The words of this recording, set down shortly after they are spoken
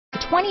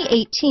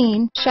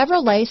2018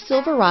 Chevrolet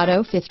Silverado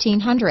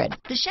 1500.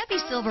 The Chevy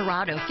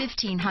Silverado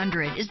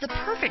 1500 is the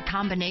perfect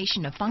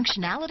combination of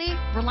functionality,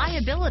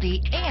 reliability,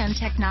 and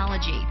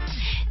technology.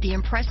 The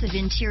impressive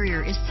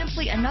interior is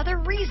simply another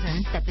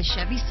reason that the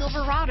Chevy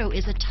Silverado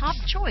is a top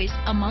choice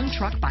among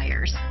truck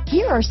buyers.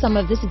 Here are some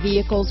of this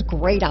vehicle's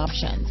great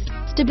options: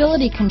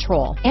 stability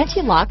control,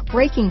 anti-lock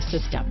braking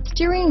system,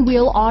 steering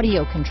wheel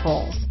audio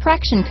controls,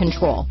 traction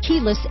control,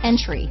 keyless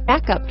entry,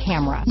 backup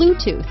camera,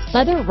 Bluetooth,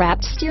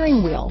 leather-wrapped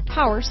steering wheel,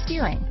 power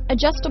steering,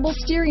 adjustable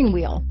steering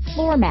wheel,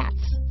 floor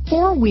mats,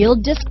 four-wheel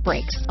disc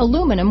brakes,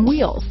 aluminum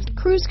wheels,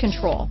 cruise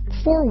control,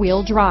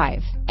 four-wheel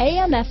drive,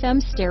 AM/FM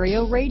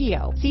stereo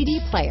radio, CD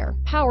player,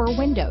 power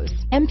windows,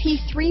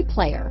 MP3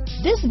 player.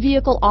 This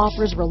vehicle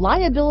offers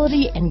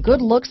reliability and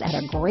good looks at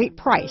a great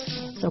price.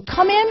 So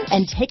come in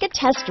and take a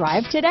test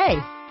drive today.